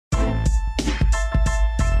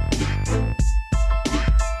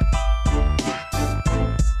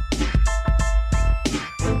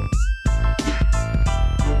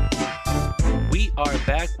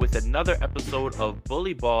back with another episode of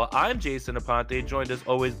Bully Ball. I'm Jason Aponte, joined as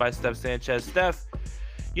always by Steph Sanchez. Steph,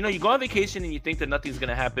 you go on vacation and you think that nothing's going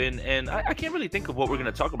to happen, and I can't really think of what we're going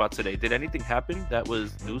to talk about today. Did anything happen that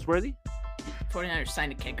was newsworthy? 49ers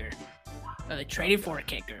signed a kicker. Or they traded for a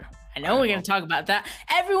kicker. I know we're going to talk about that.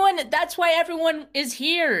 That's why everyone is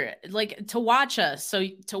here, to watch us. So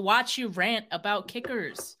to watch you rant about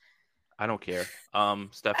kickers. I don't care.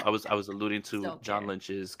 Steph, I was alluding to John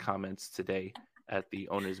Lynch's comments today at the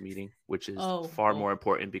owners meeting, which is far more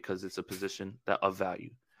important because it's a position of value.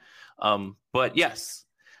 But yes,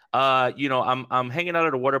 I'm hanging out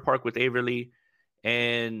at a water park with Averly,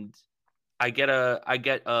 and I get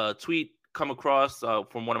a tweet come across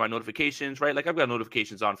from one of my notifications, right? Like I've got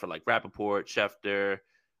notifications on for like Rappaport, Schefter,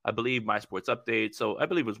 I believe My Sports Update. So I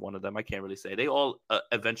believe it was one of them. I can't really say. They all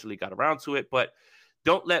eventually got around to it, but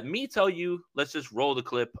don't let me tell you. Let's just roll the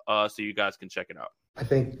clip so you guys can check it out. I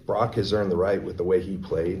think Brock has earned the right with the way he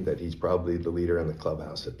played that he's probably the leader in the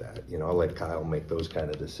clubhouse at that. I'll let Kyle make those kind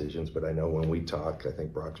of decisions, but I know when we talk, I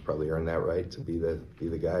think Brock's probably earned that right to be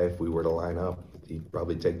the guy. If we were to line up, he'd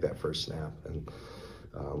probably take that first snap. And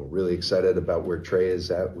really excited about where Trey is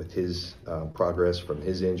at with his progress from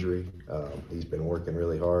his injury. He's been working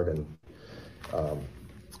really hard, and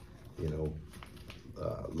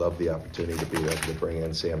love the opportunity to be able to bring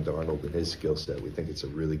in Sam Darnold and his skill set. We think it's a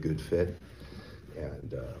really good fit,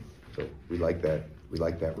 and so we like that. We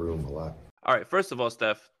like that room a lot. All right. First of all,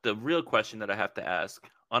 Steph, the real question that I have to ask: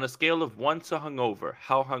 on a scale of 1 to hungover,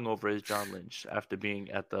 how hungover is John Lynch after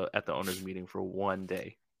being at the owners meeting for one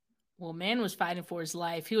day? Well, man was fighting for his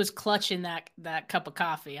life. He was clutching that cup of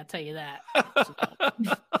coffee. I'll tell you that.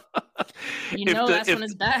 That's when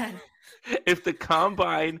it's bad. If the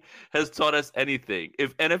combine has taught us anything,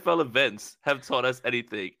 if NFL events have taught us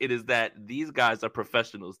anything, it is that these guys are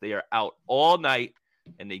professionals. They are out all night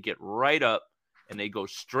and they get right up and they go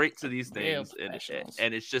straight to these things.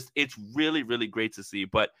 And it's really, really great to see.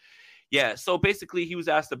 But yeah, so basically he was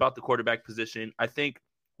asked about the quarterback position. I think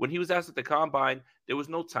when he was asked at the combine, there was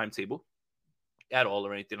no timetable at all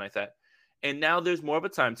or anything like that. And now there's more of a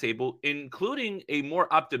timetable, including a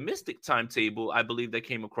more optimistic timetable, I believe, that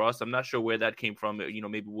came across. I'm not sure where that came from.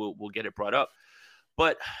 Maybe we'll get it brought up.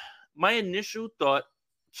 But my initial thought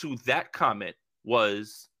to that comment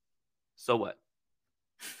was, so what?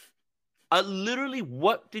 Literally,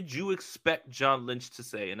 what did you expect John Lynch to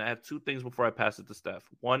say? And I have two things before I pass it to Steph.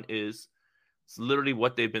 One is, it's literally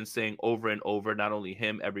what they've been saying over and over. Not only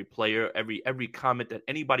him, every player, every comment that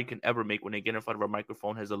anybody can ever make when they get in front of a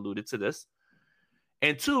microphone has alluded to this.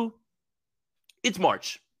 And two, it's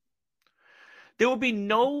March. There will be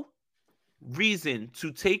no reason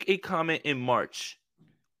to take a comment in March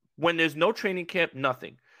when there's no training camp,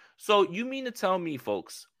 nothing. So you mean to tell me,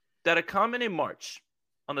 folks, that a comment in March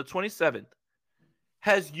on the 27th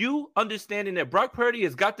has you understanding that Brock Purdy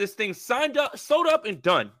has got this thing signed up, sewed up, and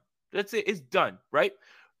done? That's it. It's done, right?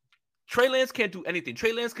 Trey Lance can't do anything.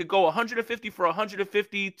 Trey Lance could go 150 for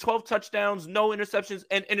 150, 12 touchdowns, no interceptions,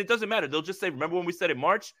 and it doesn't matter. They'll just say, remember when we said in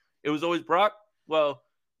March, it was always Brock? Well,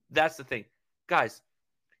 that's the thing. Guys,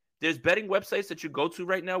 there's betting websites that you go to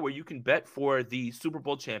right now where you can bet for the Super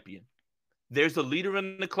Bowl champion. There's a leader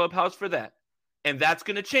in the clubhouse for that, and that's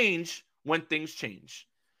going to change when things change.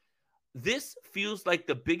 This feels like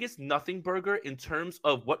the biggest nothing burger in terms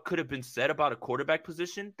of what could have been said about a quarterback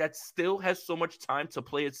position that still has so much time to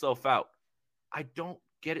play itself out. I don't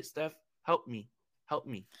get it, Steph. Help me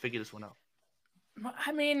figure this one out.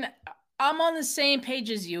 I mean, I'm on the same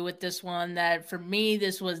page as you with this one, that for me,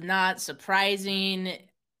 this was not surprising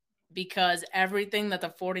because everything that the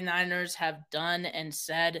 49ers have done and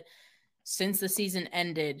said since the season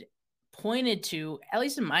ended pointed to, at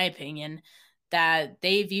least in my opinion, that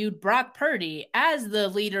they viewed Brock Purdy as the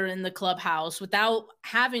leader in the clubhouse without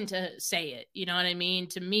having to say it. You know what I mean?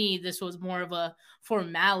 To me, this was more of a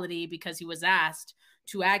formality because he was asked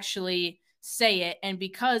to actually say it. And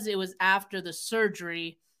because it was after the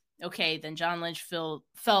surgery, okay, then John Lynch felt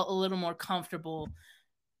a little more comfortable,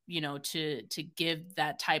 to give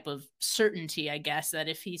that type of certainty, I guess, that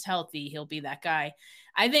if he's healthy, he'll be that guy.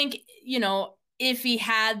 I think, if he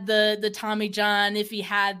had the Tommy John, if he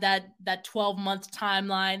had that 12-month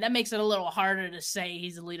timeline, that makes it a little harder to say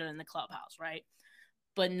he's a leader in the clubhouse, right?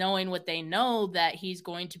 But knowing what they know, that he's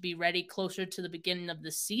going to be ready closer to the beginning of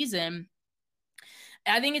the season,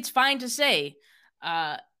 I think it's fine to say.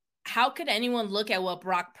 How could anyone look at what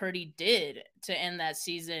Brock Purdy did to end that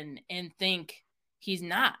season and think he's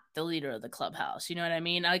not the leader of the clubhouse? You know what I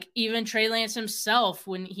mean? Like even Trey Lance himself,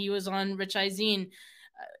 when he was on Rich Eisen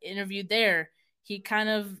interviewed there, he kind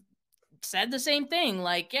of said the same thing.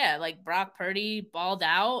 Like Brock Purdy balled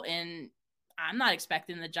out and I'm not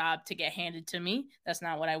expecting the job to get handed to me. That's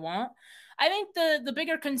not what I want. I think the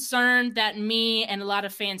bigger concern that me and a lot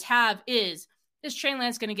of fans have is Trey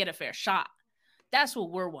Lance going to get a fair shot? That's what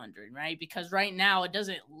we're wondering, right? Because right now it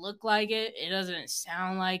doesn't look like it. It doesn't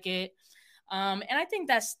sound like it. And I think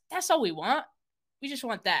that's all we want. We just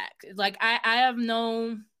want that. Like I have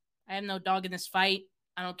no dog in this fight.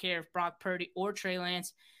 I don't care if Brock Purdy or Trey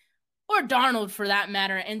Lance or Darnold, for that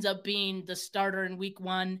matter, ends up being the starter in week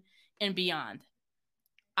 1 and beyond.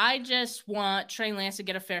 I just want Trey Lance to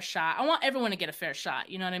get a fair shot. I want everyone to get a fair shot.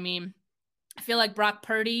 You know what I mean? I feel like Brock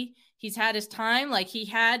Purdy, he's had his time. Like he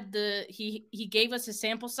gave us his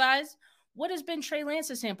sample size. What has been Trey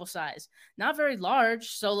Lance's sample size? Not very large.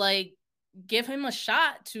 So like give him a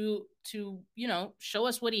shot to show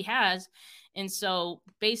us what he has. And so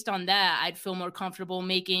based on that, I'd feel more comfortable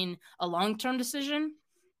making a long-term decision.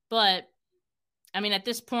 But I mean, at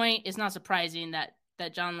this point, it's not surprising that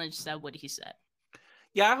John Lynch said what he said.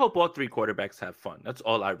 Yeah, I hope all 3 quarterbacks have fun. That's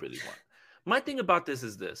all I really want. My thing about this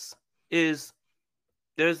is there's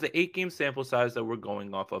the 8-game sample size that we're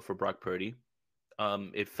going off of for Brock Purdy.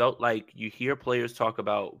 It felt like you hear players talk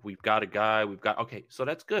about, we've got a guy, okay, so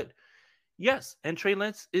that's good. Yes, and Trey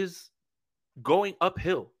Lance is going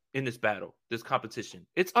uphill in this battle, this competition.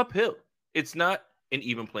 It's uphill. It's not an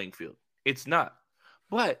even playing field. It's not.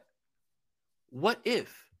 But what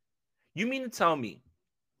if? You mean to tell me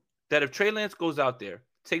that if Trey Lance goes out there,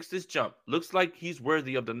 takes this jump, looks like he's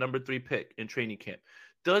worthy of the number 3 pick in training camp,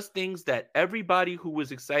 does things that everybody who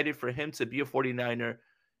was excited for him to be a 49er,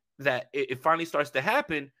 that it finally starts to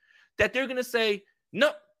happen, that they're going to say,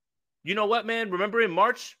 no, you know what, man? Remember in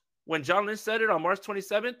March when John Lynch said it on March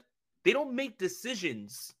 27th? They don't make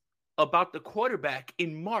decisions about the quarterback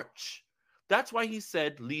in March. That's why he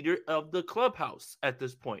said leader of the clubhouse at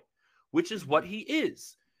this point, which is what he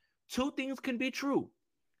is. 2 things can be true.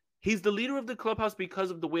 He's the leader of the clubhouse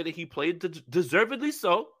because of the way that he played, deservedly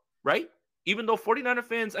so, right? Even though 49er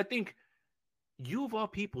fans, I think you of all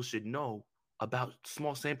people should know about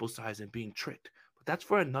small sample size and being tricked. But that's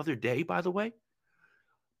for another day, by the way.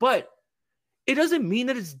 But it doesn't mean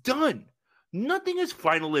that it's done. Nothing is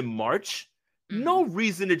final in March. No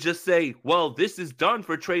reason to just say, well, this is done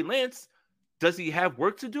for Trey Lance. Does he have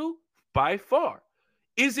work to do? By far.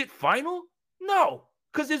 Is it final? No,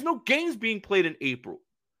 because there's no games being played in April.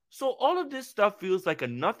 So all of this stuff feels like a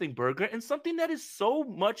nothing burger and something that is so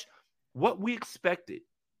much what we expected.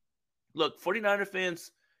 Look, 49er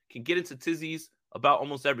fans can get into tizzies about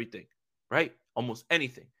almost everything, right? Almost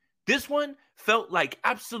anything. This one felt like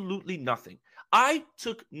absolutely nothing. I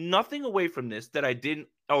took nothing away from this that I didn't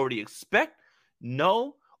already expect,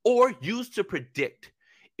 know, or use to predict.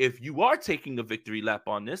 If you are taking a victory lap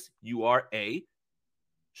on this, you are A,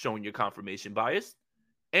 showing your confirmation bias,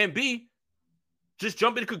 and B, just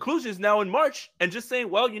jumping to conclusions now in March and just saying,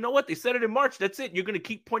 well, you know what? They said it in March. That's it. You're going to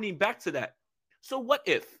keep pointing back to that. So what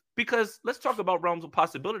if? Because let's talk about realms of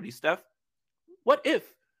possibility, Steph. What if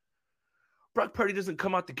Brock Purdy doesn't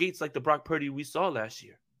come out the gates like the Brock Purdy we saw last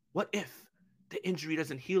year? What if the injury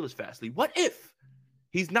doesn't heal as fastly? What if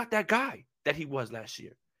he's not that guy that he was last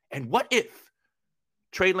year? And what if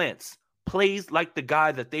Trey Lance plays like the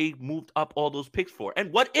guy that they moved up all those picks for?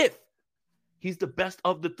 And what if he's the best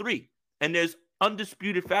of the 3? And there's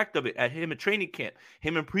undisputed fact of it at him in training camp,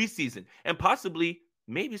 him in preseason, and possibly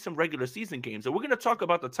maybe some regular season games. And we're going to talk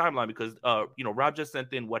about the timeline because, Rob just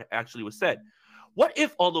sent in what actually was said. What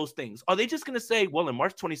if all those things? Are they just going to say, well, in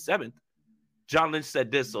March 27th, John Lynch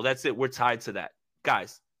said this, so that's it. We're tied to that.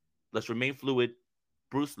 Guys, let's remain fluid.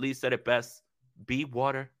 Bruce Lee said it best. Be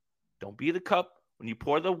water. Don't be the cup. When you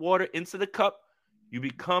pour the water into the cup, you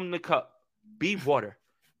become the cup. Be water.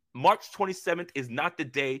 March 27th is not the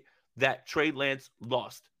day that Trey Lance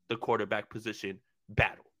lost the quarterback position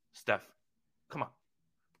battle. Steph, come on.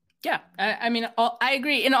 Yeah, I mean, I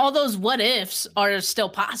agree. And all those what ifs are still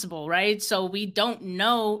possible, right? So we don't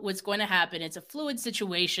know what's going to happen. It's a fluid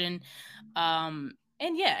situation. And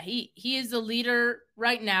yeah, he is the leader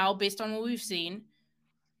right now based on what we've seen.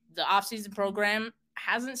 The offseason program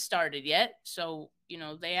hasn't started yet. So,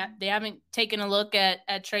 they haven't taken a look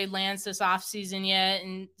at Trey Lance this offseason yet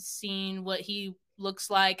and seen what he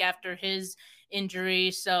looks like after his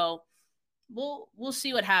injury. So we'll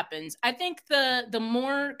see what happens. I think the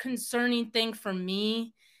more concerning thing for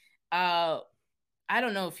me, I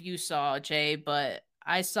don't know if you saw, Jay, but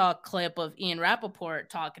I saw a clip of Ian Rappaport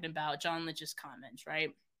talking about John Lynch's comments,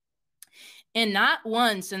 right? And not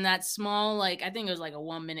once in that small, I think it was like a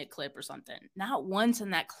 1-minute clip or something. Not once in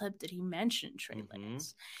that clip did he mention Trey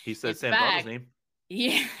Lance. He said Sam Darnold's name.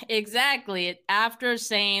 Yeah, exactly. After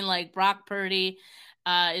saying Brock Purdy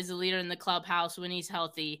is the leader in the clubhouse when he's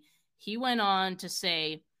healthy, he went on to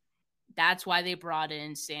say that's why they brought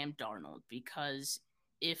in Sam Darnold, because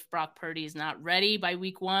if Brock Purdy is not ready by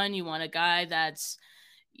week 1, you want a guy that's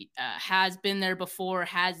has been there before,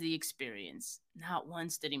 has the experience. Not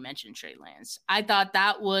once did he mention Trey Lance. I thought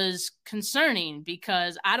that was concerning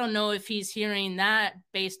because I don't know if he's hearing that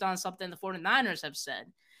based on something the 49ers have said,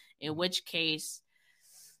 in which case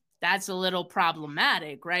that's a little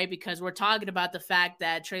problematic, right? Because we're talking about the fact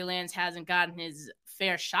that Trey Lance hasn't gotten his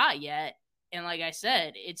fair shot yet. And like I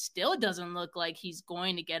said, it still doesn't look like he's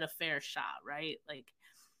going to get a fair shot, right? Like,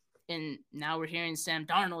 and now we're hearing Sam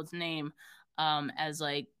Darnold's name as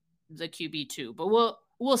like the QB2, but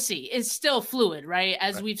we'll see. It's still fluid, right?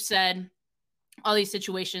 As we've said, all these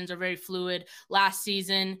situations are very fluid. Last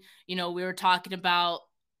season, we were talking about,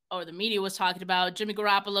 or the media was talking about, Jimmy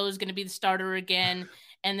Garoppolo is going to be the starter again.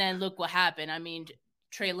 And then look what happened. I mean,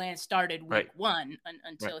 Trey Lance started week 1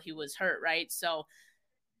 until he was hurt, right? So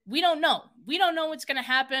we don't know. We don't know what's going to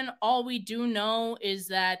happen. All we do know is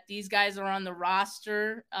that these guys are on the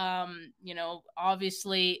roster.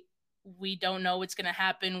 Obviously we don't know what's going to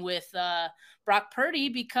happen with Brock Purdy,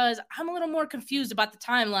 because I'm a little more confused about the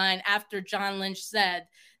timeline after John Lynch said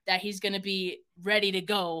that he's going to be ready to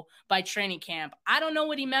go by training camp. I don't know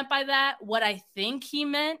what he meant by that. What I think he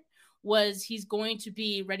meant was he's going to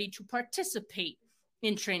be ready to participate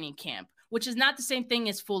in training camp, which is not the same thing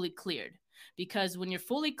as fully cleared. Because when you're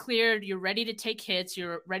fully cleared, you're ready to take hits,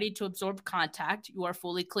 you're ready to absorb contact, you are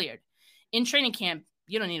fully cleared. In training camp,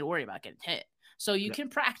 you don't need to worry about getting hit. So you can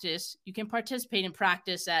practice, you can participate in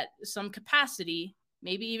practice at some capacity,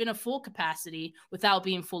 maybe even a full capacity, without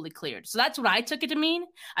being fully cleared. So that's what I took it to mean.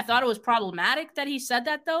 I thought it was problematic that he said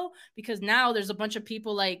that, though, because now there's a bunch of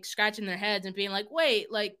people like scratching their heads and being like,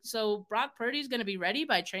 wait, like, so Brock Purdy's going to be ready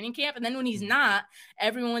by training camp? And then when he's not,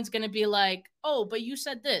 everyone's going to be like, oh, but you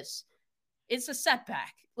said this. It's a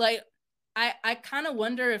setback. Like, I kind of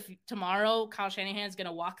wonder if tomorrow Kyle Shanahan's going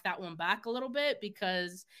to walk that one back a little bit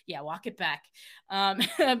because, walk it back.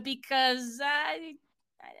 Because I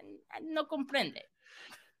no comprende.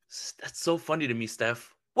 That's so funny to me,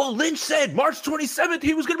 Steph. Well, Lynch said March 27th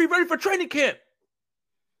he was going to be ready for training camp.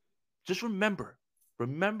 Just remember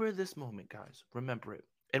this moment, guys. Remember it.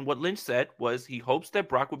 And what Lynch said was he hopes that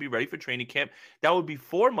Brock will be ready for training camp. That would be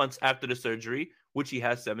 4 months after the surgery, which he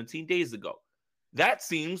had 17 days ago. That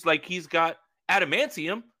seems like he's got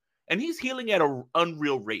adamantium, and he's healing at an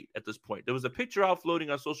unreal rate at this point. There was a picture out floating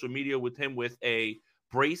on social media with him with a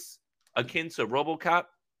brace akin to RoboCop.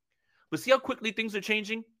 But see how quickly things are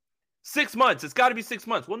changing? 6 months. It's got to be 6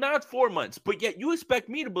 months. Well, now it's 4 months. But yet you expect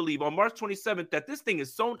me to believe on March 27th that this thing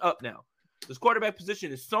is sewn up now. This quarterback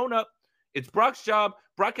position is sewn up. It's Brock's job.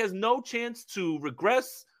 Brock has no chance to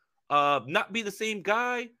regress, not be the same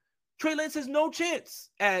guy. Trey Lance has no chance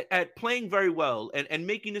at playing very well and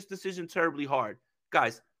making this decision terribly hard.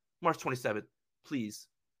 Guys, March 27th, please,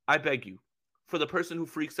 I beg you, for the person who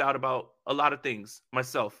freaks out about a lot of things,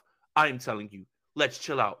 myself, I am telling you, let's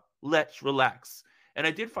chill out. Let's relax. And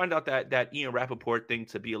I did find out that Ian Rappaport thing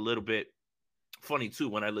to be a little bit funny, too,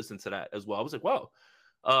 when I listened to that as well. I was like, wow,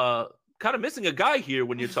 kind of missing a guy here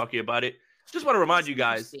when you're talking about it. Just want to remind you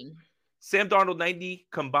guys, Sam Darnold, 90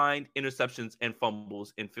 combined interceptions and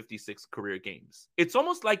fumbles in 56 career games. It's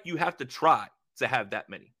almost like you have to try to have that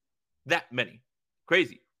many. That many.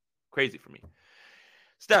 Crazy for me.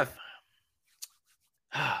 Steph,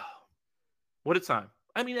 what a time.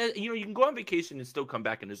 I mean, you can go on vacation and still come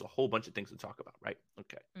back and there's a whole bunch of things to talk about, right?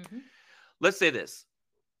 Okay. Mm-hmm. Let's say this.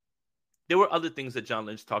 There were other things that John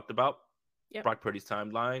Lynch talked about. Yep. Brock Purdy's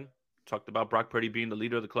timeline. Talked about Brock Purdy being the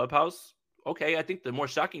leader of the clubhouse. Okay, I think the more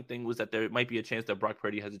shocking thing was that there might be a chance that Brock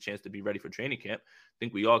Purdy has a chance to be ready for training camp. I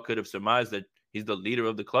think we all could have surmised that he's the leader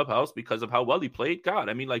of the clubhouse because of how well he played. God,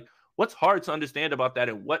 I mean, like, what's hard to understand about that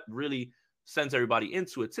and what really sends everybody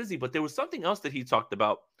into a tizzy? But there was something else that he talked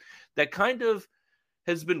about that kind of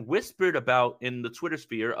has been whispered about in the Twitter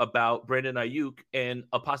sphere about Brandon Ayuk and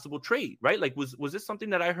a possible trade, right? Like, was this something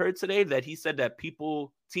that I heard today that he said that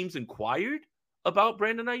teams inquired about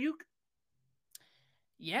Brandon Ayuk?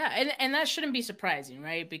 Yeah, and that shouldn't be surprising,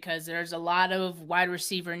 right? Because there's a lot of wide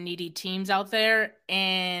receiver needy teams out there,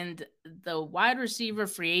 and the wide receiver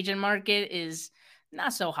free agent market is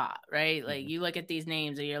not so hot, right? Like, you look at these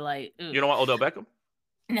names and you're like, ooh. You don't want Odell Beckham?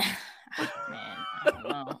 Man, I don't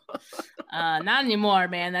know. Not anymore,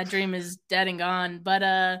 man. That dream is dead and gone. But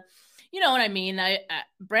you know what I mean?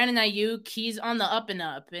 Brandon Ayuk, he's on the up and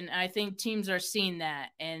up, and I think teams are seeing that,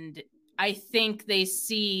 and I think they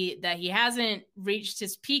see that he hasn't reached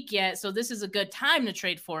his peak yet, so this is a good time to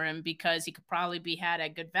trade for him because he could probably be had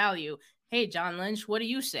at good value. hey, John Lynch, what do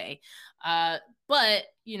you say? But,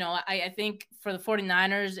 I think for the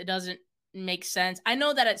 49ers, it doesn't make sense. I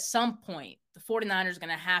know that at some point, the 49ers are going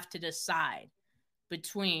to have to decide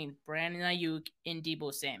between Brandon Ayuk and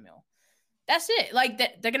Deebo Samuel. That's it. Like,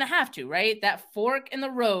 they're going to have to, right? That fork in the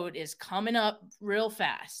road is coming up real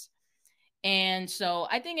fast. And so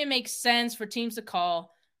I think it makes sense for teams to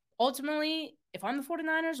call. Ultimately, if I'm the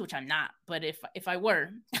 49ers, which I'm not, but if I were,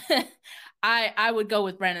 I would go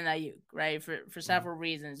with Brandon Ayuk, right? For several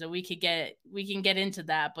reasons. And we can get into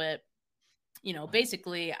that, but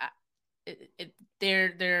basically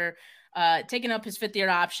they're taking up his 5th-year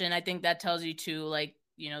option. I think that tells you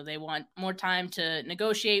they want more time to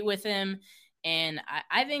negotiate with him. And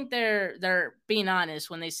I think they're being honest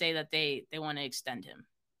when they say that they want to extend him.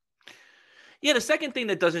 Yeah, the second thing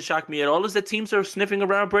that doesn't shock me at all is that teams are sniffing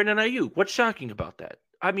around Brandon Ayuk. What's shocking about that?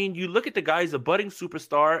 I mean, you look at the guy, he's a budding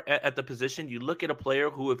superstar at the position. You look at a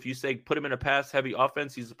player who, if you say put him in a pass-heavy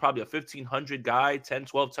offense, he's probably a 1,500 guy, 10,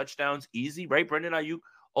 12 touchdowns, easy, right? Brandon Ayuk,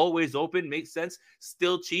 always open, makes sense,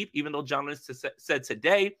 still cheap, even though John Lynch said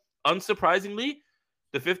today, unsurprisingly,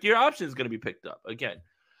 the 5th-year option is going to be picked up again.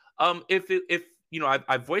 If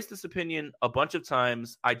I've voiced this opinion a bunch of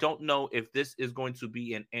times. I don't know if this is going to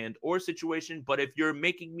be an and/or situation, but if you're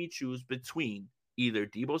making me choose between either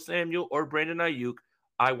Deebo Samuel or Brandon Ayuk,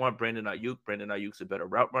 I want Brandon Ayuk. Brandon Ayuk's a better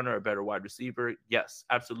route runner, a better wide receiver. Yes,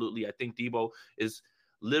 absolutely. I think Deebo is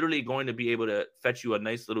literally going to be able to fetch you a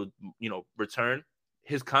nice little, return.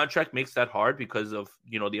 His contract makes that hard because of,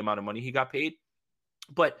 the amount of money he got paid.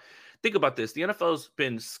 But think about this. The NFL's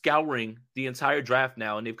been scouring the entire draft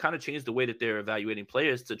now, and they've kind of changed the way that they're evaluating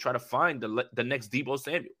players to try to find the next Deebo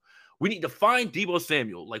Samuel. We need to find Deebo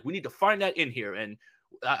Samuel. Like, we need to find that in here. And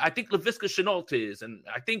I think Laviska Shenault is, and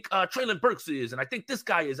I think Traylon Burks is, and I think this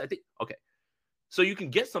guy is. Okay. So you can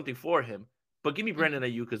get something for him, but give me Brandon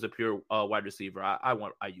Ayuk as a pure wide receiver. I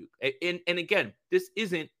want Ayuk. And again, this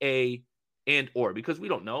isn't a and/or, because we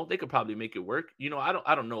don't know. They could probably make it work.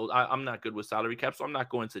 I don't know. I'm not good with salary cap, so I'm not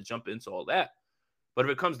going to jump into all that. But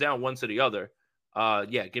if it comes down one to the other,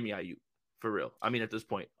 give me Ayuk for real. I mean, at this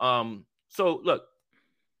point. So look,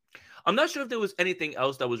 I'm not sure if there was anything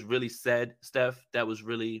else that was really said, Steph, that was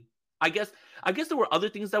really, I guess there were other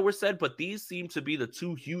things that were said, but these seem to be the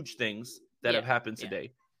two huge things that have happened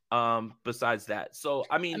today. Besides that. So,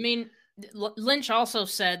 I mean, Lynch also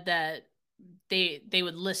said that they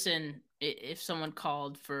would listen if someone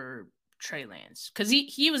called for Trey Lance, because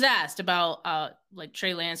he was asked about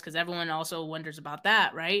Trey Lance, because everyone also wonders about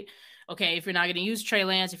that, right? Okay, if you're not going to use Trey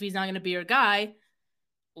Lance, if he's not going to be your guy,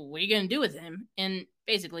 what are you going to do with him? And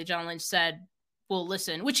basically John Lynch said, we'll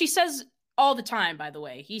listen, which he says all the time, by the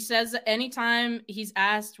way. He says that anytime he's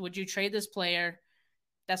asked, would you trade this player,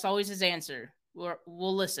 that's always his answer.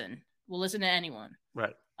 We'll listen. We'll listen to anyone.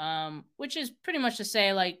 Right. Which is pretty much to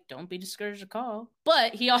say, don't be discouraged to call.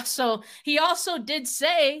 But he also did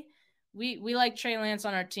say we like Trey Lance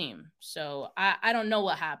on our team. So I don't know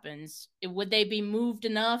what happens. Would they be moved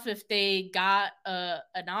enough if they got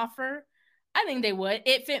an offer? I think they would.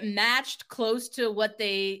 If it matched close to what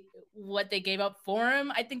they gave up for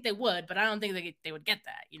him, I think they would. But I don't think they would get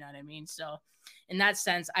that. You know what I mean? So in that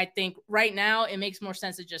sense, I think right now it makes more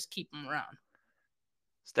sense to just keep him around.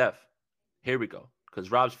 Steph, here we go, because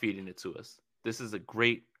Rob's feeding it to us. This is a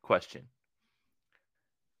great question.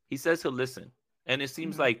 He says he'll listen. And it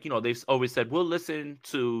seems like, they've always said, we'll listen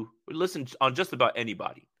on just about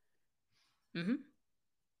anybody. Mm-hmm.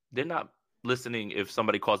 They're not listening if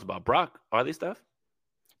somebody calls about Brock, are they, Steph?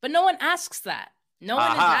 But no one asks that. No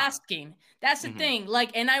one is asking. That's the thing.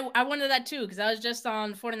 And I wondered that too, because I was just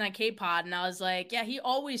on 49K pod, and I was like, yeah, he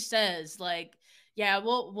always says,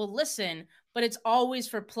 we'll listen, but it's always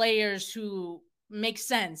for players who make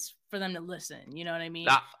sense for them to listen. You know what I mean?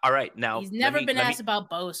 All right. Now, he's never been asked about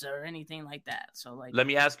Bosa or anything like that. So, let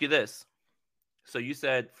me ask you this. So you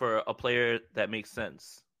said for a player that makes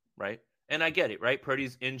sense, right? And I get it, right?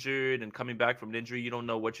 Purdy's injured and coming back from an injury. You don't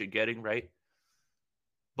know what you're getting, right?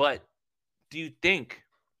 But do you think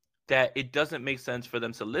that it doesn't make sense for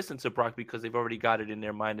them to listen to Brock because they've already got it in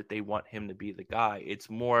their mind that they want him to be the guy? It's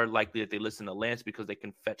more likely that they listen to Lance because they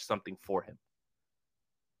can fetch something for him.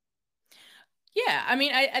 Yeah, I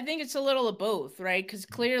mean, I think it's a little of both, right? Because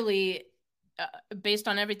clearly, based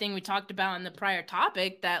on everything we talked about in the prior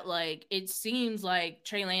topic, that it seems like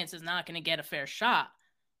Trey Lance is not going to get a fair shot.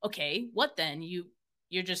 Okay, what then?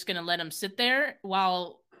 You're just going to let him sit there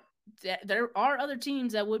while there are other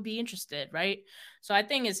teams that would be interested, right? So I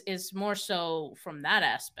think it's more so from that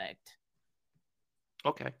aspect.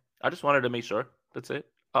 Okay, I just wanted to make sure. That's it.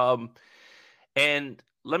 And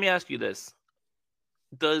let me ask you this.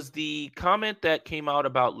 does the comment that came out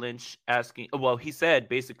about Lynch asking, well, he said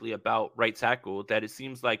basically about right tackle that it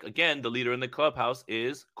seems like, again, the leader in the clubhouse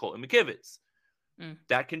is Colton McKivitz.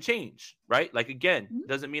 That can change, right? Like, again,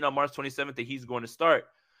 doesn't mean on March 27th that he's going to start.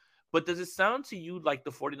 But does it sound to you like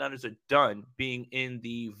the 49ers are done being in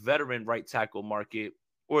the veteran right tackle market?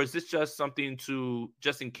 Or is this just something to,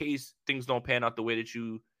 just in case things don't pan out the way that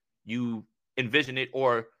you envision it,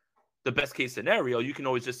 or the best case scenario, you can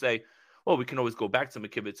always just say, well, we can always go back to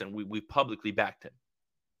McKivitz and we publicly backed him.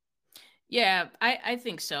 Yeah, I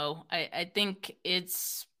think so. I think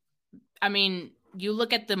it's, I mean, you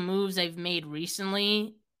look at the moves they've made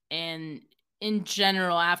recently, and in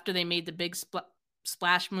general, after they made the big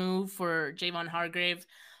splash move for Javon Hargrave,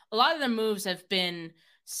 a lot of the moves have been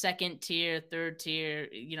second tier, third tier,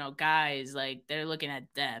 guys. Like, they're looking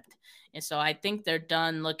at depth. And so I think they're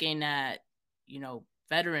done looking at,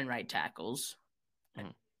 veteran right tackles.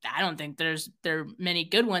 I don't think there are many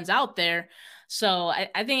good ones out there. So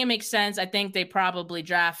I think it makes sense. I think they probably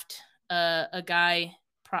draft a guy.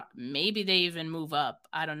 Maybe they even move up.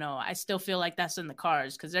 I don't know. I still feel like that's in the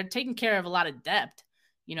cards because they're taking care of a lot of depth.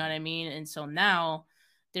 You know what I mean? And so now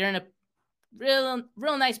they're in a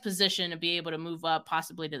real nice position to be able to move up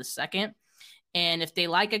possibly to the second. And if they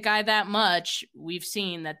like a guy that much, we've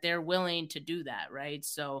seen that they're willing to do that, right?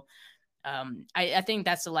 So I think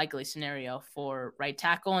that's a likely scenario for right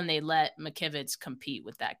tackle, and they let McKivitz compete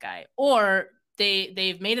with that guy. Or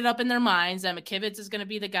they've made it up in their minds that McKivitz is going to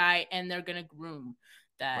be the guy, and they're going to groom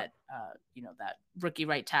that that rookie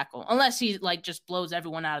right tackle, unless he just blows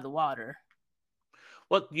everyone out of the water.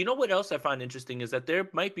 Well, you know what else I find interesting is that there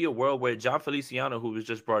might be a world where John Feliciano, who was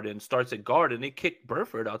just brought in, starts at guard, and they kick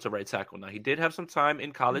Burford out to right tackle. Now, he did have some time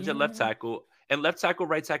in college at left tackle, and left tackle,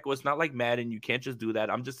 right tackle, it's not like Madden. You can't just do that.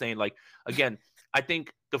 I'm just saying, again, I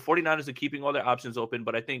think the 49ers are keeping all their options open,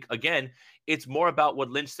 but I think, again, it's more about what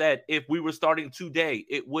Lynch said. If we were starting today,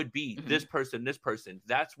 it would be this person, this person.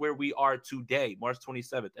 That's where we are today, March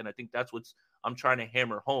 27th, and I think that's what I'm trying to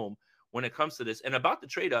hammer home when it comes to this. And about the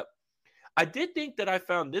trade-up, I did think that I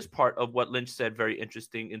found this part of what Lynch said very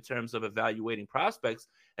interesting in terms of evaluating prospects.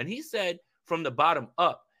 And he said from the bottom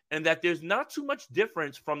up, and that there's not too much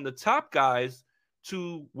difference from the top guys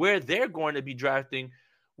to where they're going to be drafting,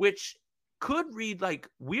 which could read like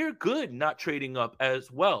we're good not trading up as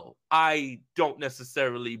well. I don't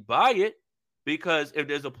necessarily buy it, because if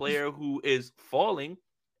there's a player who is falling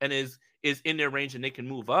and is in their range and they can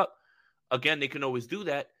move up, again, they can always do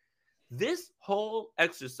that. This whole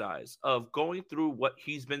exercise of going through what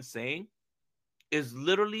he's been saying is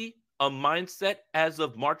literally a mindset as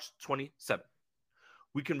of March 27th.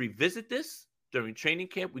 We can revisit this during training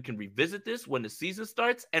camp. We can revisit this when the season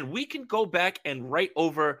starts, and we can go back and write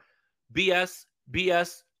over BS,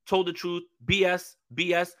 told the truth, BS.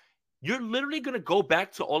 You're literally going to go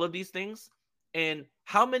back to all of these things, and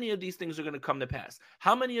how many of these things are going to come to pass?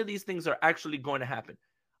 How many of these things are actually going to happen?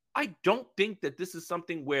 I don't think that this is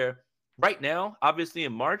something where right now, obviously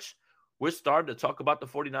in March, we're starting to talk about the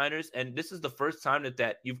 49ers, and this is the first time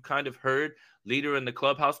that you've kind of heard leader in the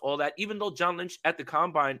clubhouse, all that, even though John Lynch at the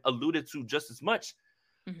Combine alluded to just as much.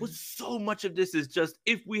 But so much of this is just,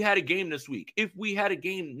 if we had a game this week, if we had a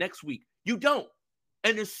game next week, you don't.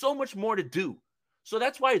 And there's so much more to do. So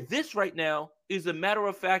that's why this right now is a matter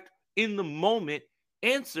of fact, in the moment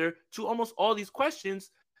answer to almost all these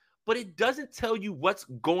questions, but it doesn't tell you what's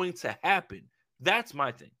going to happen. That's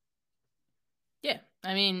my thing. Yeah,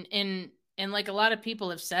 I mean, and like a lot of people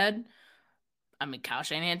have said, I mean, Kyle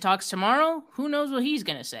Shanahan talks tomorrow. Who knows what he's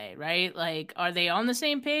gonna say, right? Like, are they on the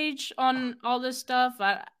same page on all this stuff?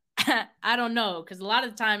 I don't know, because a lot of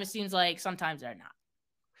the time it seems like sometimes they're not.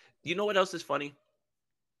 You know what else is funny?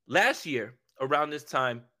 Last year, around this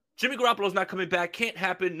time, Jimmy Garoppolo's not coming back. Can't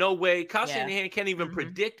happen. No way. Kyle Shanahan can't even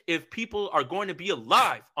predict if people are going to be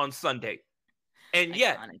alive on Sunday. And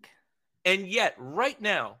yet, right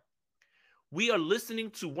now, we are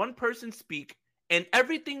listening to one person speak, and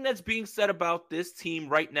everything that's being said about this team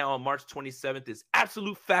right now on March 27th is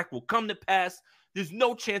absolute fact, will come to pass. There's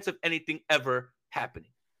no chance of anything ever happening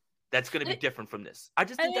that's going to be different from this. I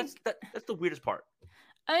think that's the weirdest part.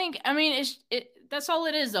 I mean, that's all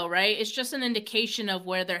it is, though, right? It's just an indication of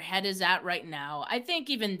where their head is at right now. I think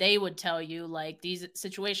even they would tell you, like, these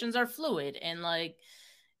situations are fluid and, like,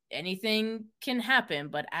 anything can happen.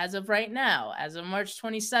 But as of right now, as of March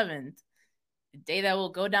 27th, the day that will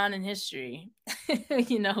go down in history,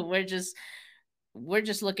 we're just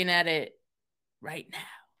looking at it right now.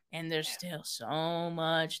 And there's still so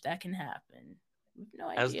much that can happen. No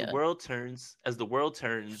idea. As the world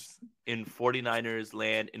turns in 49ers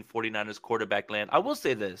land, in 49ers quarterback land, I will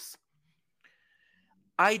say this.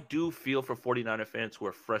 I do feel for 49er fans who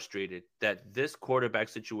are frustrated that this quarterback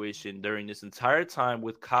situation during this entire time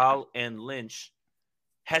with Kyle and Lynch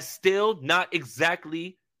has still not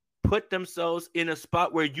exactly put themselves in a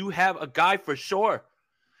spot where you have a guy for sure.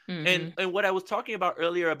 And what I was talking about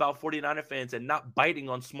earlier about 49er fans and not biting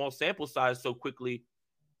on small sample size so quickly,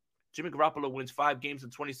 Jimmy Garoppolo wins 5 games in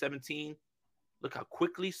 2017. Look how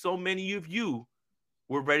quickly so many of you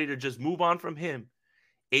were ready to just move on from him.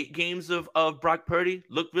 8 games of Brock Purdy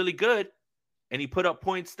looked really good, and he put up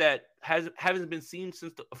points that haven't been seen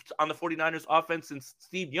on the 49ers offense since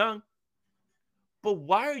Steve Young. But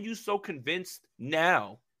why are you so convinced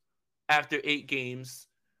now after 8 games?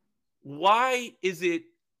 Why is it,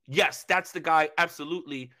 yes, that's the guy,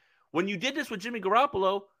 absolutely, when you did this with Jimmy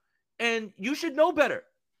Garoppolo, and you should know better.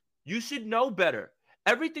 You should know better.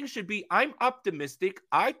 Everything should be, I'm optimistic.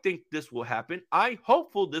 I think this will happen. I'm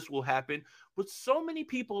hopeful this will happen. But so many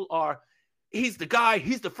people are, he's the guy.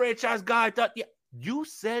 He's the franchise guy. Yeah, you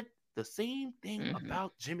said the same thing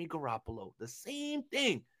about Jimmy Garoppolo. The same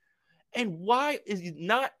thing. And why is he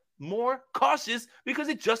not more cautious? Because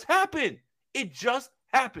it just happened. It just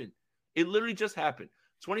happened. It literally just happened.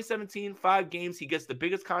 2017, 5 games. He gets the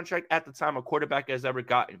biggest contract at the time a quarterback has ever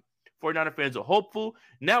gotten. 49er fans are hopeful.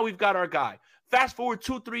 Now we've got our guy. Fast forward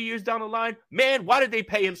 2-3 years down the line. Man, why did they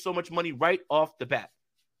pay him so much money right off the bat?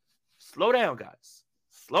 Slow down, guys.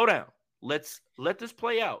 Slow down. Let's let this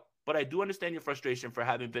play out. But I do understand your frustration for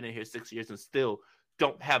having been in here 6 years and still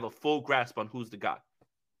don't have a full grasp on who's the guy.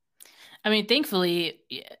 I mean, thankfully,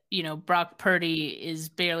 Brock Purdy is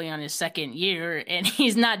barely on his 2nd year, and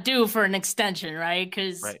he's not due for an extension, right?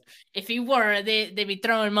 Because if he were, they'd be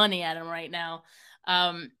throwing money at him right now.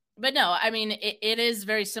 But no, I mean, it is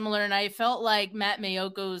very similar. And I felt like Matt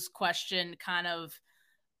Mayoko's question kind of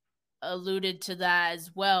alluded to that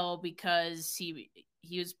as well, because he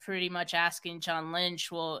was pretty much asking John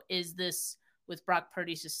Lynch, well, is this with Brock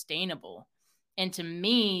Purdy sustainable? And to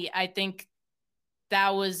me, I think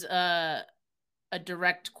that was a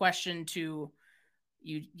direct question to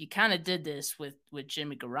you. You kind of did this with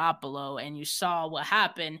Jimmy Garoppolo, and you saw what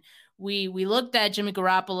happened. We looked at Jimmy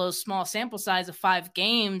Garoppolo's small sample size of 5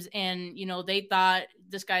 games, and they thought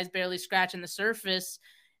this guy's barely scratching the surface.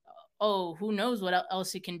 Oh, who knows what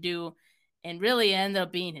else he can do, and really ended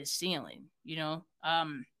up being his ceiling.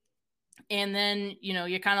 And then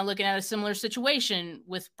you're kind of looking at a similar situation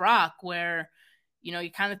with Brock, where you're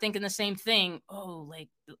kind of thinking the same thing. Oh, like,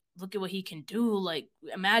 look at what he can do. Like,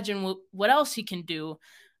 imagine what else he can do.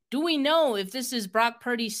 Do we know if this is Brock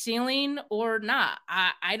Purdy's ceiling or not?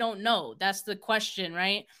 I don't know. That's the question,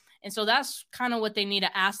 right? And so that's kind of what they need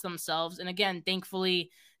to ask themselves. And again,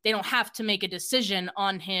 thankfully, they don't have to make a decision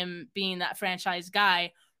on him being that franchise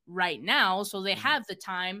guy right now. So they have the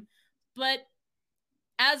time. But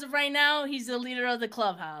as of right now, he's the leader of the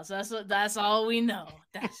clubhouse. That's all we know.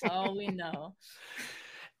 That's all we know.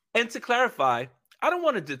 And to clarify, I don't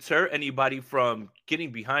want to deter anybody from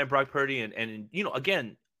getting behind Brock Purdy. And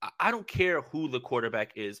again, I don't care who the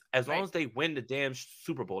quarterback is as long as they win the damn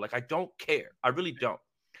Super Bowl. Like, I don't care. I really don't.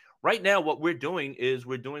 Right now, what we're doing is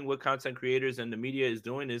we're doing what content creators and the media is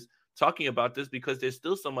doing, is talking about this because there's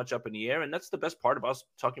still so much up in the air. And that's the best part about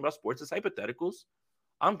talking about sports is hypotheticals.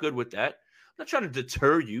 I'm good with that. I'm not trying to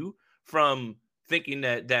deter you from thinking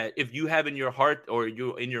that if you have in your heart or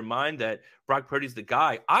you in your mind that Brock Purdy's the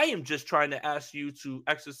guy. I am just trying to ask you to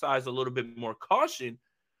exercise a little bit more caution,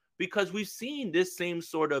 because we've seen this same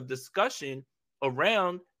sort of discussion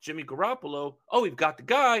around Jimmy Garoppolo. Oh, we've got the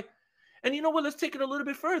guy. And you know what? Let's take it a little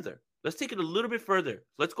bit further. Let's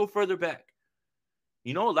go further back.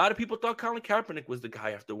 A lot of people thought Colin Kaepernick was the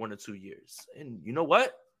guy after 1 or 2 years. And you know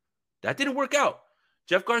what? That didn't work out.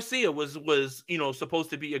 Jeff Garcia was supposed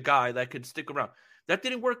to be a guy that could stick around. That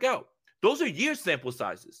didn't work out. Those are year sample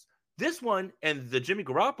sizes. This one and the Jimmy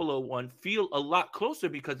Garoppolo one feel a lot closer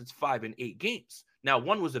because it's 5 and 8 games. Now,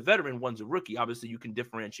 one was a veteran, one's a rookie. Obviously, you can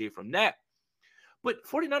differentiate from that. But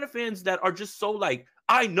 49er fans that are just so like,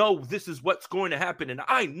 I know this is what's going to happen, and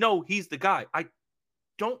I know he's the guy. I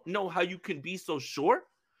don't know how you can be so sure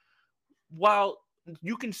while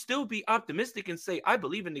you can still be optimistic and say, I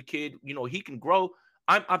believe in the kid. He can grow.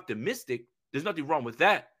 I'm optimistic. There's nothing wrong with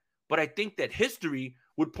that. But I think that history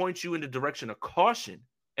would point you in the direction of caution.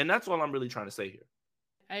 And that's all I'm really trying to say here.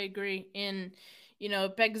 I agree. And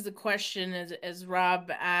it begs the question, as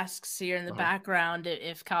Rob asks here in the background,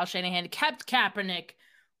 if Kyle Shanahan kept Kaepernick,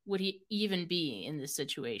 would he even be in this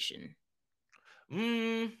situation?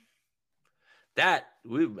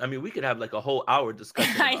 we could have like a whole hour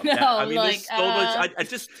discussion I about know, that. I mean, like, there's so much. I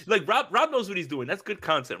just like Rob knows what he's doing. That's good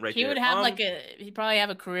content right he there. would have he'd probably have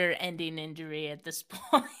a career-ending injury at this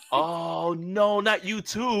point. Oh no, not you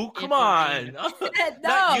too. Come Injury. on, No,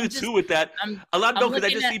 not you too with that. I'm No, because I looking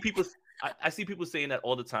just at see people. I see people saying that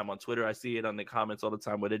all the time on Twitter. I see it on the comments all the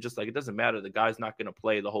time where they're just like, it doesn't matter. The guy's not going to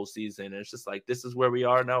play the whole season. And it's just like, this is where we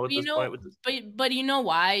are now at this point. With this. But you know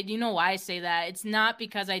why? Do you know why I say that? It's not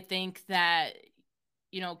because I think that,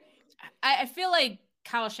 I feel like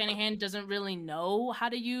Kyle Shanahan doesn't really know how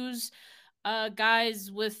to use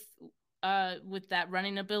guys with that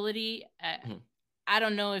running ability. I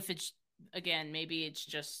don't know if it's, again, maybe it's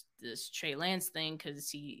just this Trey Lance thing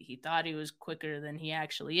because he thought he was quicker than he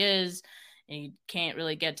actually is, and he can't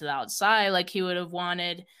really get to the outside like he would have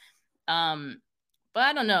wanted. But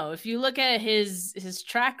I don't know. If you look at his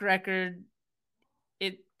track record,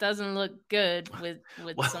 it doesn't look good with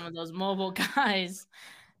some of those mobile guys.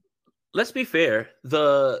 Let's be fair.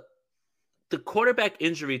 The quarterback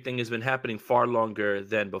injury thing has been happening far longer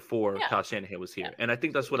than before Kyle Shanahan was here. And I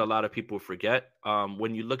think that's what a lot of people forget.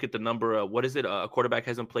 When you look at the number of, what is it? A quarterback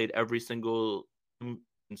hasn't played every single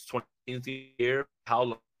since 20 year.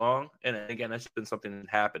 How long? And again, that's been something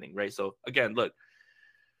that's happening, right? So again, look,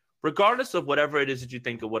 regardless of whatever it is that you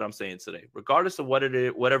think of what I'm saying today, regardless of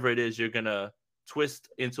whatever it is you're going to twist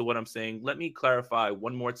into what I'm saying, let me clarify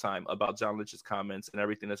one more time about John Lynch's comments and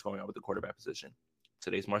everything that's going on with the quarterback position.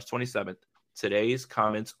 Today's March 27th. Today's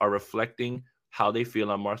comments are reflecting how they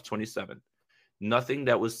feel on March 27th. Nothing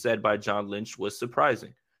that was said by John Lynch was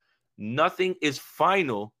surprising. Nothing is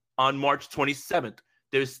final on March 27th.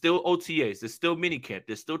 There's still OTAs. There's still minicamp.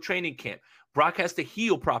 There's still training camp. Brock has to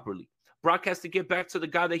heal properly. Brock has to get back to the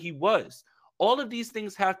guy that he was. All of these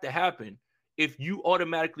things have to happen if you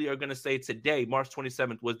automatically are going to say today, March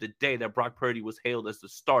 27th, was the day that Brock Purdy was hailed as the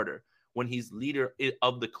starter when he's leader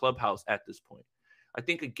of the clubhouse at this point. I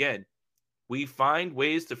think, again, we find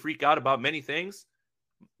ways to freak out about many things,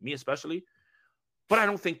 me especially, but I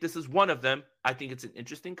don't think this is one of them. I think it's an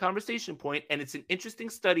interesting conversation point, and it's an interesting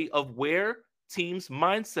study of where teams'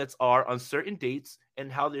 mindsets are on certain dates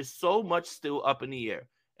and how there's so much still up in the air.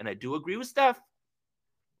 And I do agree with Steph.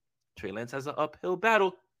 Trey Lance has an uphill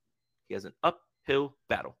battle. He has an uphill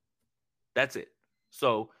battle. That's it.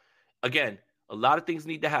 So, again, a lot of things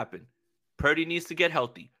need to happen. Purdy needs to get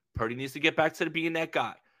healthy. Purdy needs to get back to being that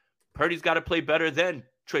guy. Purdy's got to play better than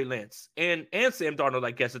Trey Lance and Sam Darnold,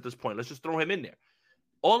 I guess, at this point. Let's just throw him in there.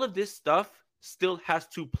 All of this stuff still has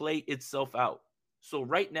to play itself out. So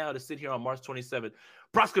right now, to sit here on March 27th,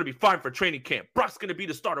 Brock's going to be fine for training camp. Brock's going to be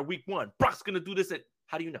the starter week 1. Brock's going to do this.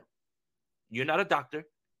 How do you know? You're not a doctor.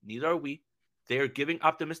 Neither are we. They're giving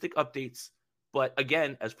optimistic updates. But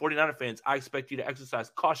again, as 49er fans, I expect you to exercise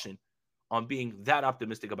caution on being that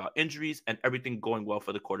optimistic about injuries and everything going well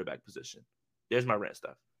for the quarterback position. There's my rant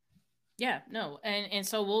stuff. Yeah, no, and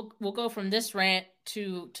so we'll go from this rant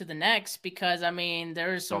to the next, because I mean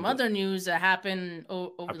there's some other news that happened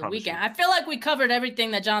over the weekend. I feel like we covered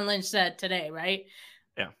everything that John Lynch said today, right?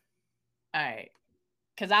 Yeah. All right,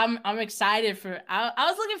 because I'm excited for. I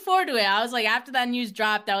was looking forward to it. I was like, after that news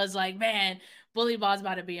dropped, I was like, man, Bully Ball's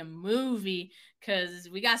about to be a movie, because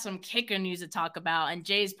we got some kicker news to talk about, and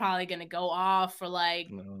Jay's probably going to go off for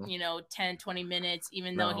 10, 20 minutes,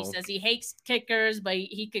 even though he says he hates kickers, but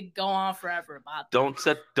he could go on forever about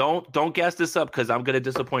that. Don't gas this up, because I'm going to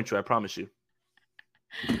disappoint you. I promise you.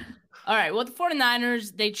 All right. Well, the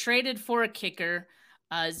 49ers, they traded for a kicker,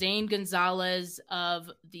 Zane Gonzalez of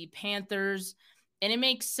the Panthers, and it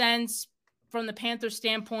makes sense from the Panthers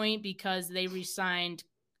standpoint because they re-signed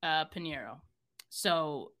Pinheiro.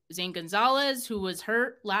 So Zane Gonzalez, who was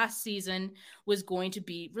hurt last season, was going to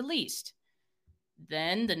be released.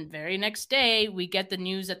 Then the very next day, we get the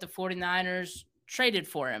news that the 49ers traded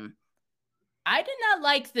for him. I did not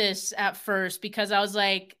like this at first because I was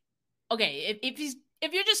like, okay, if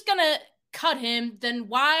you're just going to cut him, then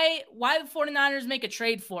why the 49ers make a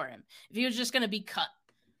trade for him if he was just going to be cut?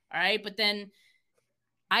 All right, but then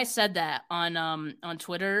I said that on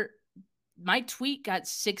Twitter. My tweet got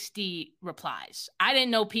 60 replies. I didn't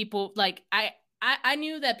know people like I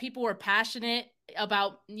knew that people were passionate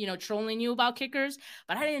about, trolling you about kickers,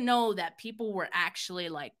 but I didn't know that people were actually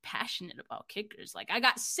like passionate about kickers. Like I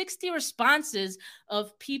got 60 responses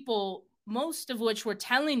of people, most of which were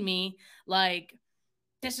telling me like,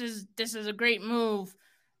 this is a great move.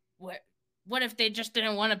 What if they just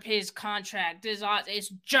didn't want to pay his contract? It's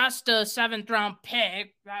just a 7th round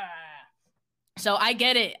pick. So I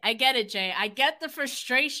get it, Jay. I get the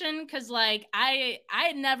frustration because, like, I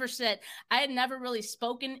had never really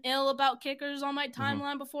spoken ill about kickers on my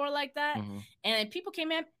timeline before like that. Mm-hmm. And people came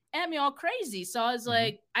at me all crazy. So I was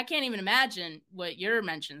like, I can't even imagine what your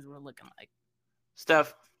mentions were looking like.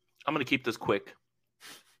 Steph, I'm going to keep this quick.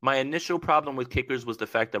 My initial problem with kickers was the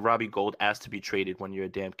fact that Robbie Gould asked to be traded when you're a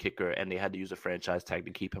damn kicker and they had to use a franchise tag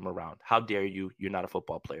to keep him around. How dare you? You're not a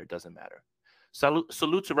football player. It doesn't matter.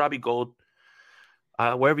 Salute to Robbie Gould.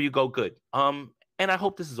 Wherever you go, good. And I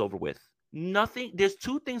hope this is over with. There's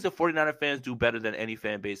two things that 49er fans do better than any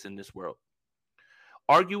fan base in this world.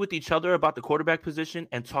 Argue with each other about the quarterback position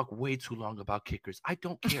and talk way too long about kickers. I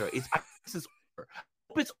don't care. This is over. I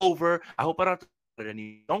hope it's over. I hope I don't have to do it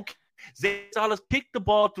anymore. Don't care. Zay Gonzalez, kick the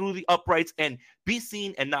ball through the uprights and be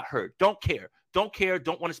seen and not heard. Don't care. Don't care.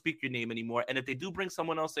 Don't want to speak your name anymore. And if they do bring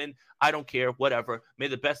someone else in, I don't care. Whatever. May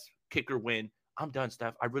the best kicker win. I'm done,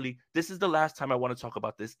 Steph. This is the last time I want to talk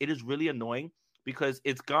about this. It is really annoying because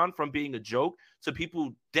it's gone from being a joke to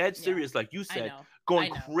people dead serious, like you said,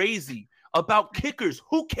 going crazy about kickers.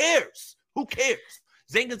 Who cares? Who cares?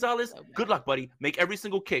 Zay Gonzalez, good luck, buddy. Make every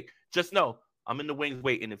single kick. Just know I'm in the wings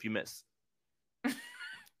waiting if you miss.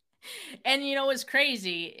 And you know what's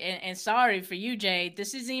crazy, and sorry for you, Jay,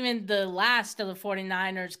 this isn't even the last of the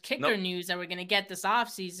 49ers kicker news that we're going to get this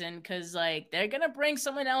offseason because, like, they're going to bring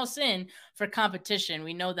someone else in for competition.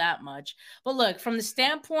 We know that much. But look, from the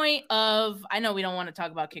standpoint of, I know we don't want to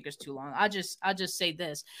talk about kickers too long. I'll just say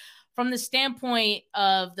this. From the standpoint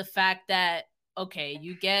of the fact that, okay,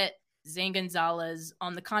 you get Zay Gonzalez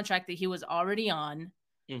on the contract that he was already on.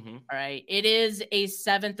 All right. It is a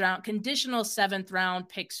conditional seventh round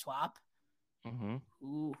pick swap.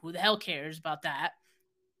 Ooh, who the hell cares about that?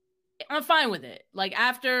 I'm fine with it. Like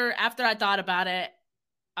after I thought about it,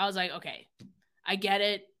 I was like, okay, I get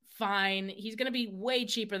it. Fine. He's going to be way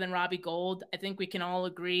cheaper than Robbie Gould. I think we can all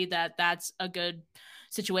agree that that's a good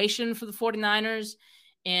situation for the 49ers.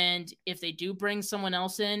 And if they do bring someone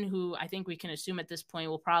else in, who I think we can assume at this point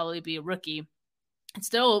will probably be a rookie, it's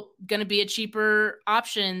still going to be a cheaper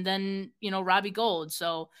option than, Robbie Gould.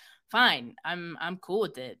 So fine. I'm cool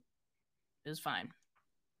with it. It was fine.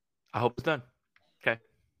 I hope it's done. Okay.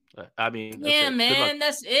 I mean, yeah, man,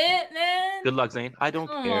 that's it, man. Good luck, Zane. I don't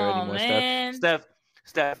care anymore, man.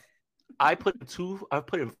 Steph, I've put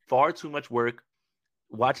in far too much work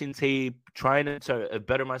watching tape, trying to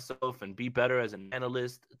better myself and be better as an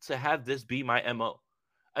analyst to have this be my MO.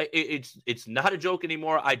 It's not a joke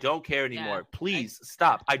anymore. I don't care anymore. Yeah, please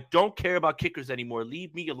stop. I don't care about kickers anymore.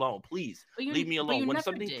 Leave me alone, please. Leave me alone.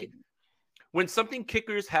 When something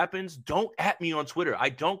kickers happens, don't at me on Twitter. I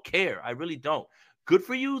don't care. I really don't. Good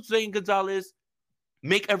for you, Zay Gonzalez.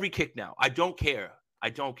 Make every kick now. I don't care.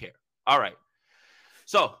 All right.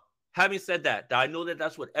 So, having said that, I know that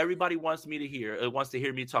that's what everybody wants me to hear. It wants to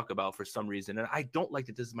hear me talk about for some reason, and I don't like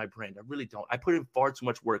that this is my brand. I really don't. I put in far too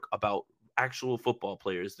much work about actual football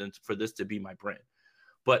players than for this to be my brand.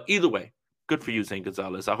 But either way, good for you, Zay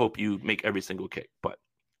Gonzalez. I hope you make every single kick. But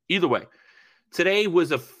either way, today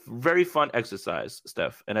was a very fun exercise,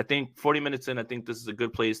 Steph. And I think 40 minutes in, I think this is a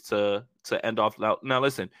good place to end off. Now,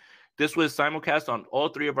 listen, this was simulcast on all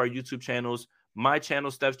three of our YouTube channels, my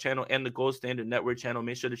channel, Steph's channel, and the Gold Standard Network channel.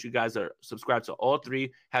 Make sure that you guys are subscribed to all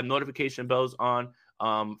three, have notification bells on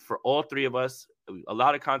for all three of us. A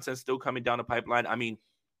lot of content still coming down the pipeline. I mean,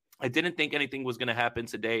 I didn't think anything was going to happen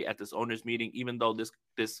today at this owners meeting, even though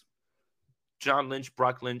this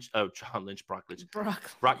Brock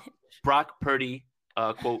Purdy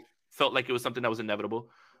quote felt like it was something that was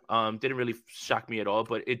inevitable. Didn't really shock me at all,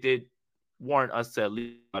 but it did warrant us to at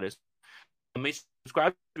least notice. Make sure to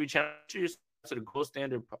subscribe to the channel. To the Gold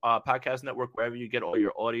Standard Podcast Network, wherever you get all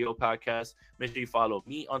your audio podcasts. Make sure you follow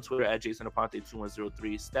me on Twitter at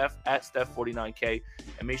JasonAponte2103, Steph at Steph49K,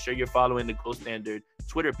 and make sure you're following the Gold Standard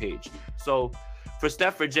Twitter page. So for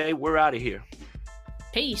Steph, for Jay, we're out of here.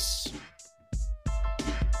 Peace.